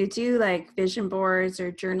 Do you do like vision boards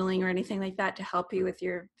or journaling or anything like that to help you with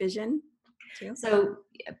your vision too? So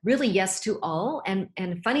really, yes to all. And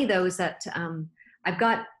funny though is that I've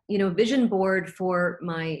got vision board for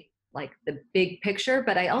my, like, the big picture,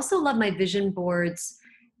 but I also love my vision boards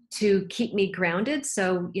to keep me grounded.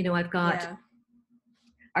 So I've got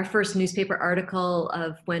our first newspaper article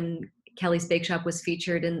of when Kelly's Bake Shop was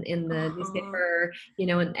featured in the newspaper,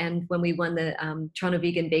 and when we won the Toronto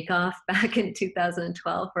Vegan Bake Off back in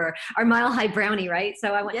 2012 for our Mile High Brownie, right?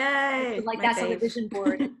 So I went, like, that's on the vision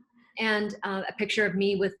board. And a picture of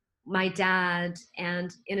me with my dad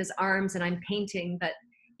and in his arms, and I'm painting, but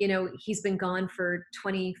he's been gone for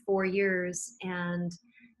 24 years, and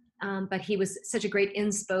but he was such a great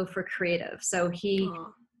inspo for creative. So he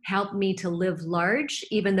helped me to live large,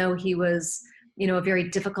 even though he was a very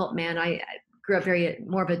difficult man. I grew up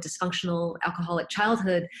more of a dysfunctional alcoholic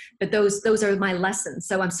childhood, but those are my lessons.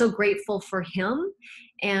 So I'm so grateful for him,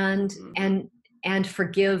 and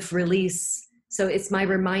forgive, release. So it's my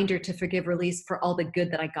reminder to forgive, release for all the good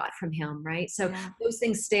that I got from him, right? So those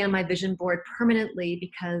things stay on my vision board permanently,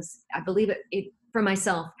 because I believe it for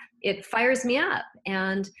myself, it fires me up.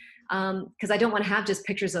 And because I don't want to have just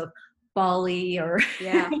pictures of Bali or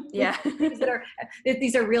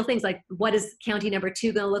these are real things, like what is county number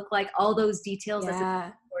 2 going to look like, all those details. That's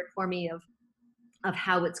a word for me of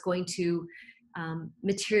how it's going to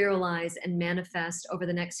materialize and manifest over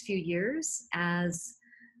the next few years as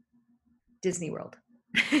Disney World.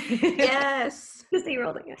 Disney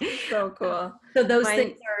World again. So cool. So those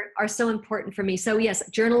things are so important for me. So yes,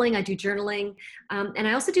 journaling, I do journaling, and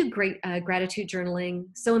I also do great gratitude journaling.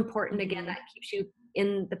 So important. Again, that keeps you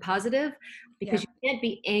in the positive, because you can't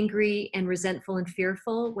be angry and resentful and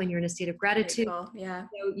fearful when you're in a state of gratitude. So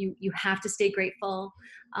you have to stay grateful.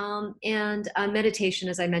 And meditation,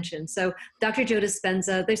 as I mentioned. So Dr. Joe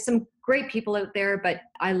Dispenza, there's some great people out there, but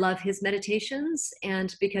I love his meditations,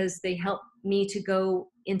 and because they help me to go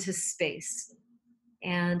into space.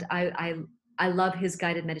 And I love his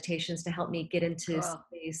guided meditations to help me get into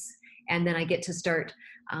space. And then I get to start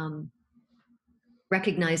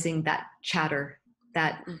recognizing that chatter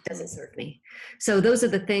that doesn't serve me. So those are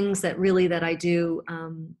the things that I do.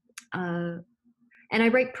 And I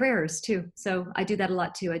write prayers too. So I do that a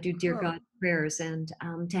lot too. I do Dear God prayers, and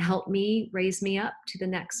to help me raise me up to the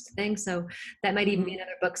next thing. So that might even be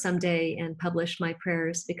another book someday, and publish my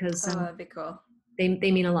prayers, because that'd be cool. They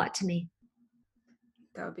mean a lot to me.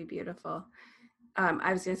 That would be beautiful.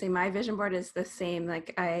 I was going to say my vision board is the same.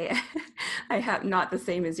 Like I, I have not the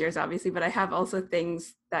same as yours, obviously, but I have also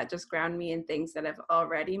things that just ground me in things that I've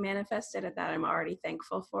already manifested and that I'm already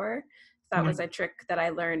thankful for. That was a trick that I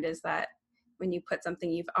learned, is that when you put something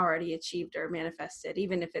you've already achieved or manifested,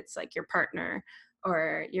 even if it's like your partner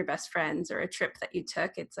or your best friends or a trip that you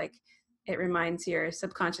took, it's like, it reminds your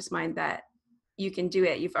subconscious mind that you can do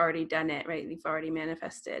it. You've already done it, right? You've already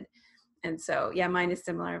manifested. And so, yeah, mine is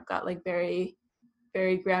similar. I've got like very,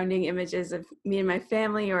 very grounding images of me and my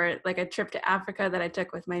family, or like a trip to Africa that I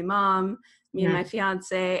took with my mom, me and my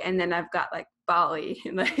fiance. And then I've got like Bali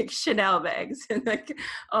and like Chanel bags and like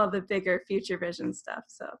all the bigger future vision stuff.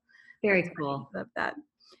 So Very cool. I love that.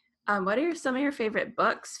 What are some of your favorite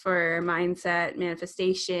books for mindset,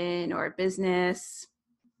 manifestation, or business?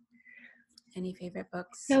 Any favorite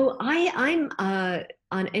books? So I'm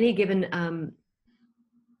on any given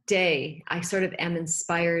day, I sort of am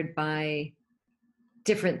inspired by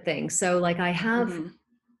different things. So like I have,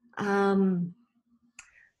 I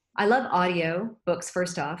love audio books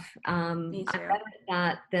first off. I'm better at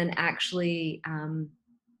that than actually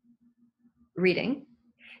reading,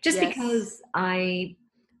 just because I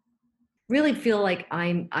really feel like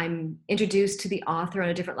I'm introduced to the author on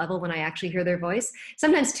a different level when I actually hear their voice.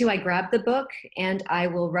 Sometimes too, I grab the book and I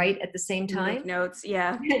will write at the same time. Make notes,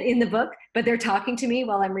 yeah, in the book, but they're talking to me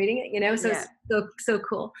while I'm reading it, you know, so it's so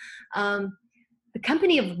cool. The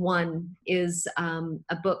Company of One is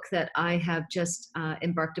a book that I have just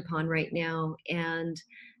embarked upon right now. And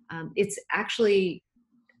it's actually,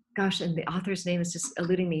 gosh, and the author's name is just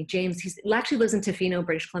eluding me, James. He actually lives in Tofino,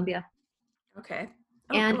 British Columbia. Okay.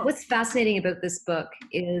 Oh, and cool. What's fascinating about this book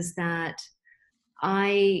is that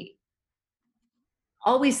I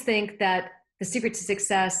always think that the secret to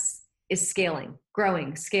success is scaling,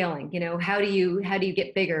 growing, scaling. You know, how do you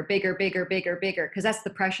get bigger? Because that's the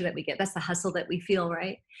pressure that we get. That's the hustle that we feel,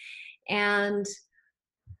 right? And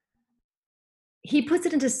he puts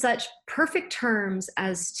it into such perfect terms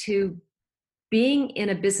as to being in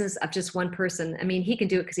a business of just one person. I mean, he can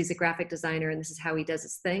do it because he's a graphic designer and this is how he does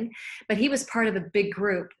his thing, but he was part of a big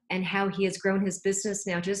group, and how he has grown his business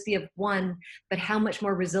now just be of one, but how much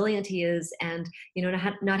more resilient he is. And, you know,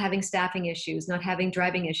 not having staffing issues, not having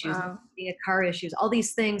driving issues, not having car issues, all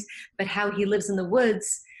these things, but how he lives in the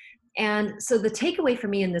woods. And so the takeaway for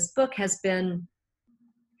me in this book has been,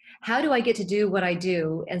 how do I get to do what I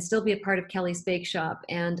do and still be a part of Kelly's Bake Shop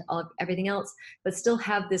and everything else, but still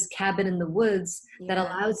have this cabin in the woods that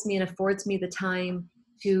allows me and affords me the time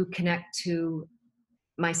to connect to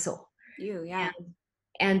my soul.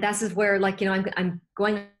 And that's where, like, you know, I'm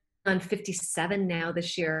going on 57 now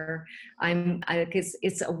this year.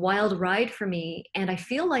 It's a wild ride for me, and I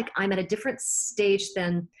feel like I'm at a different stage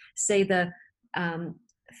than, say, the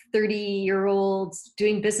 30-year-olds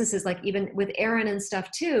doing businesses, like even with Aaron and stuff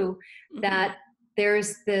too, that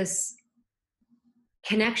there's this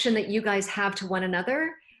connection that you guys have to one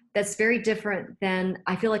another that's very different than,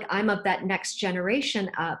 I feel like I'm of that next generation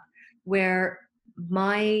up, where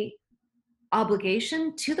my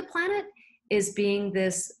obligation to the planet is being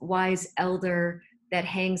this wise elder that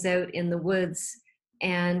hangs out in the woods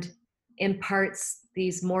and imparts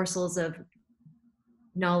these morsels of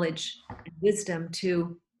knowledge and wisdom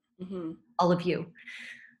to all of you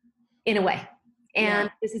in a way.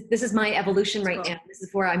 And this is my evolution right now. This is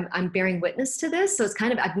where I'm bearing witness to this. So it's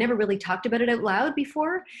kind of, I've never really talked about it out loud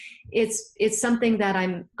before. It's something that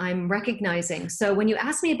I'm recognizing. So when you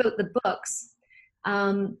ask me about the books,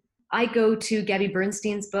 I go to Gabby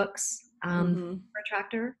Bernstein's books,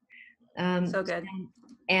 Attractor. So good.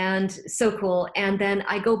 And so cool. And then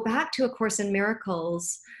I go back to A Course in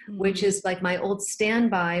Miracles, which is like my old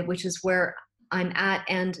standby, which is where I'm at.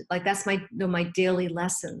 And like, that's my daily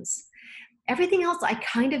lessons. Everything else I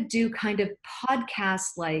kind of do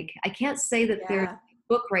podcast like. I can't say that there's a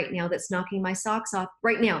book right now that's knocking my socks off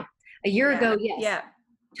right now. A year ago,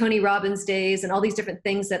 Tony Robbins days and all these different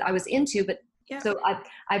things that I was into. But so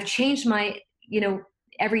I've changed my, you know,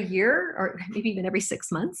 every year or maybe even every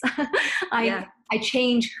 6 months, I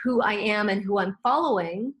change who I am and who I'm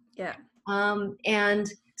following.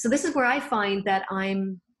 And so this is where I find that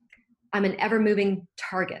I'm an ever-moving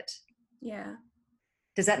target.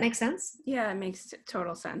 Does that make sense? Yeah, it makes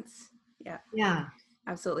total sense. Yeah,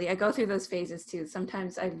 absolutely. I go through those phases too.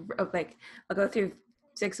 Sometimes I'll go through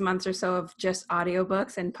 6 months or so of just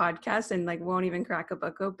audiobooks and podcasts and like won't even crack a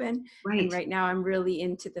book open. Right. And right now I'm really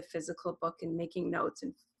into the physical book and making notes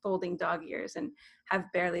and folding dog ears, and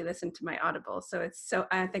have barely listened to my Audible. So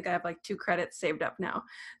I think I have like 2 credits saved up now.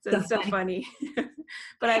 So it's so funny.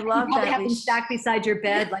 But I love you that. Have them stacked beside your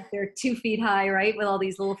bed, like they're 2 feet high, right? With all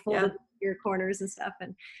these little folded ear corners and stuff.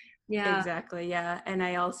 And Yeah. Exactly. Yeah. And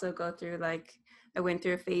I also go through I went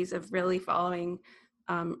through a phase of really following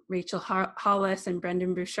Rachel Hollis and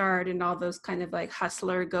Brendan Bouchard and all those kind of like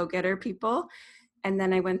hustler, go-getter people. And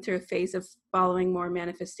then I went through a phase of following more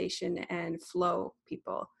manifestation and flow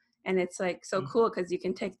people. And it's like so cool because you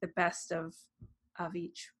can take the best of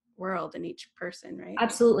each world and each person, right?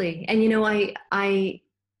 Absolutely. And you know, I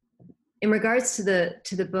in regards to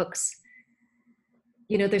the books,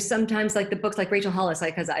 you know, there's sometimes like the books like Rachel Hollis,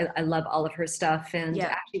 because I love all of her stuff. And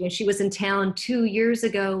actually when she was in town 2 years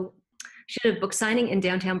ago, she did a book signing in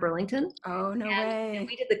downtown Burlington. Oh, no way. And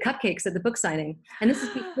we did the cupcakes at the book signing. And this is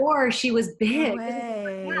before she was big. No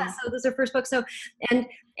way. Yeah, so this is her first book. So, and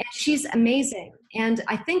she's amazing. And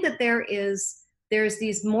I think that there's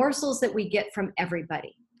these morsels that we get from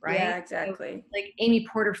everybody, right? Yeah, exactly. So, like Amy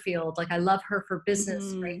Porterfield, like I love her for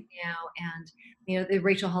business right now. And, you know, the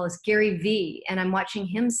Rachel Hollis, Gary Vee, and I'm watching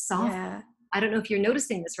him soften. Yeah. I don't know if you're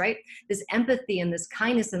noticing this, right? This empathy and this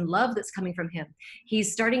kindness and love that's coming from him.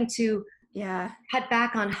 He's starting to cut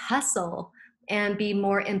back on hustle and be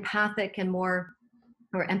more empathic and more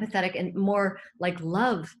empathetic and more like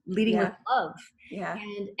love, leading with love. Yeah.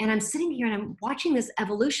 And I'm sitting here and I'm watching this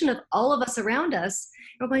evolution of all of us around us.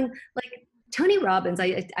 We're going like Tony Robbins.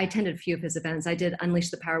 I attended a few of his events. I did Unleash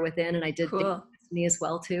the Power Within, and I did Destiny as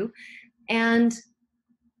well too. And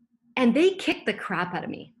they kicked the crap out of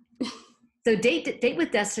me. So Date with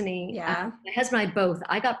Destiny, my husband and I both,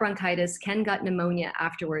 I got bronchitis, Ken got pneumonia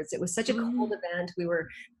afterwards. It was such a cold event. We were,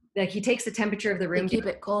 like, he takes the temperature of the room. They keep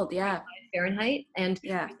it cold, Fahrenheit, and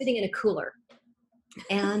you're sitting in a cooler.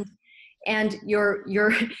 And you're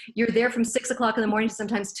there from 6 o'clock in the morning to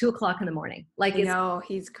sometimes 2 o'clock in the morning. Like,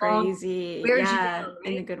 he's crazy. Wears you down,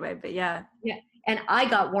 right? In a good way, but yeah. And I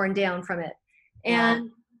got worn down from it. And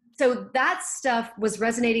so that stuff was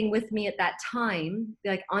resonating with me at that time,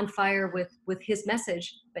 like on fire with his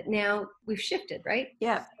message. But now we've shifted, right?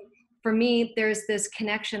 Yeah. For me, there's this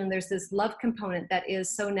connection and there's this love component that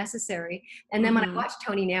is so necessary. And then when I watch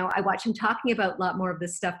Tony now, I watch him talking about a lot more of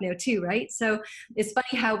this stuff now too, right? So it's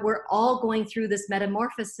funny how we're all going through this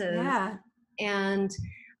metamorphosis. Yeah. And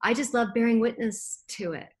I just love bearing witness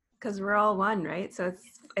to it. Because we're all one, right? So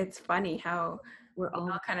it's funny how we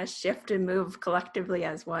all kind of shift and move collectively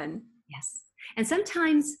as one. Yes. And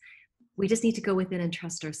sometimes we just need to go within and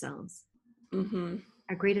trust ourselves.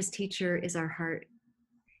 Our greatest teacher is our heart.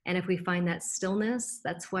 And if we find that stillness,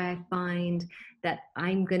 that's why I find that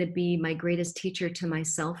I'm going to be my greatest teacher to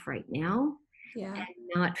myself right now. Yeah. And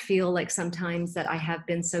not feel like sometimes that I have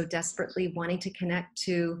been so desperately wanting to connect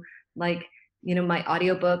to, like, you know, my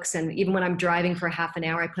audiobooks. And even when I'm driving for half an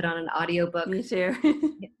hour, I put on an audiobook. Me too.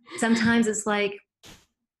 Sometimes it's like,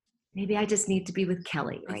 maybe I just need to be with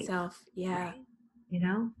Kelly, right? Myself. Yeah. Right? You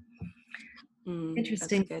know?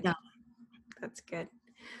 Interesting stuff. That's good.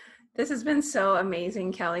 This has been so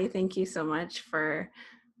amazing, Kelly. Thank you so much for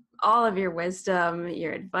all of your wisdom,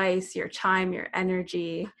 your advice, your time, your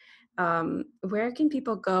energy. Where can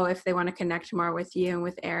people go if they want to connect more with you and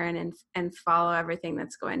with Erin and follow everything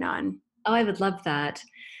that's going on? Oh, I would love that.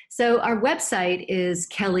 So our website is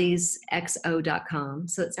kellysxo.com.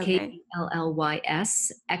 So it's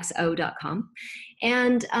KELLYSXO.com.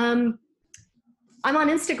 And I'm on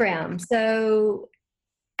Instagram. So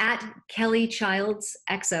at Kelly Childs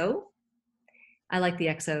XO. I like the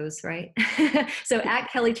XOs, right? So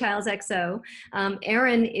at Kelly Childs XO.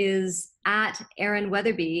 Erin is at Erin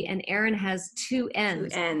Weatherby, and Erin has two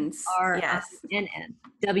N's. Two N's. R-N-N.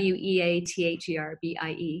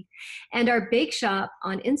 WEATHERBIE. And our bake shop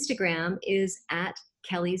on Instagram is at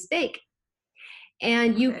Kelly's Bake.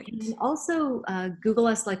 And you can also Google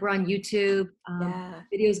us, like we're on YouTube,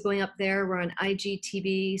 videos going up there. We're on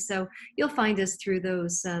IGTV. So you'll find us through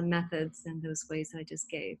those methods and those ways that I just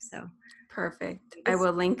gave. So perfect. I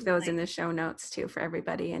will link those in the show notes too for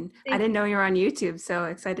everybody. And I didn't know you were on YouTube, so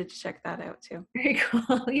excited to check that out too. Very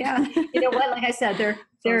cool. Yeah. You know what? Like I said,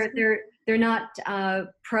 they're not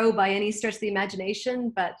pro by any stretch of the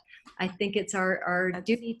imagination, but I think it's our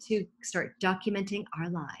duty to start documenting our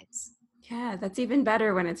lives. Yeah, that's even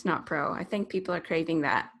better when it's not pro. I think people are craving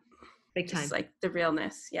that. Big time. Just like the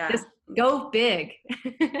realness. Yeah. Just go big.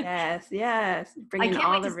 Yes. Bring in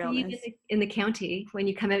all the realness. I can't wait to see you in the county when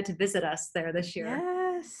you come out to visit us there this year.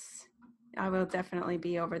 Yes. I will definitely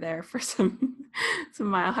be over there for some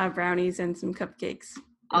Mile High brownies and some cupcakes.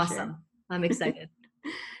 Awesome. Sure. I'm excited.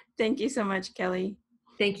 Thank you so much, Kelly.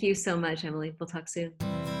 Thank you so much, Emily. We'll talk soon.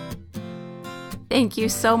 Thank you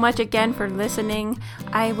so much again for listening.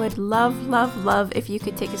 I would love if you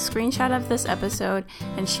could take a screenshot of this episode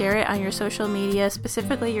and share it on your social media,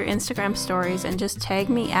 specifically your Instagram stories, and just tag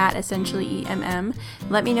me at EssentiallyEMM.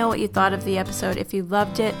 Let me know what you thought of the episode. If you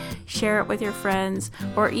loved it, share it with your friends,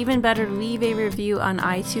 or even better, leave a review on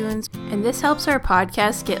iTunes. And this helps our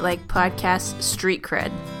podcast get like podcast street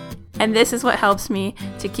cred. And this is what helps me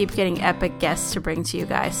to keep getting epic guests to bring to you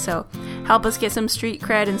guys. So help us get some street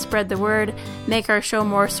cred and spread the word. Make our show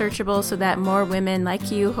more searchable so that more women like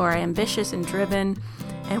you who are ambitious and driven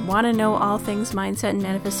and want to know all things mindset and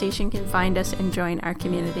manifestation can find us and join our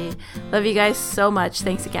community. Love you guys so much.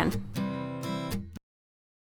 Thanks again.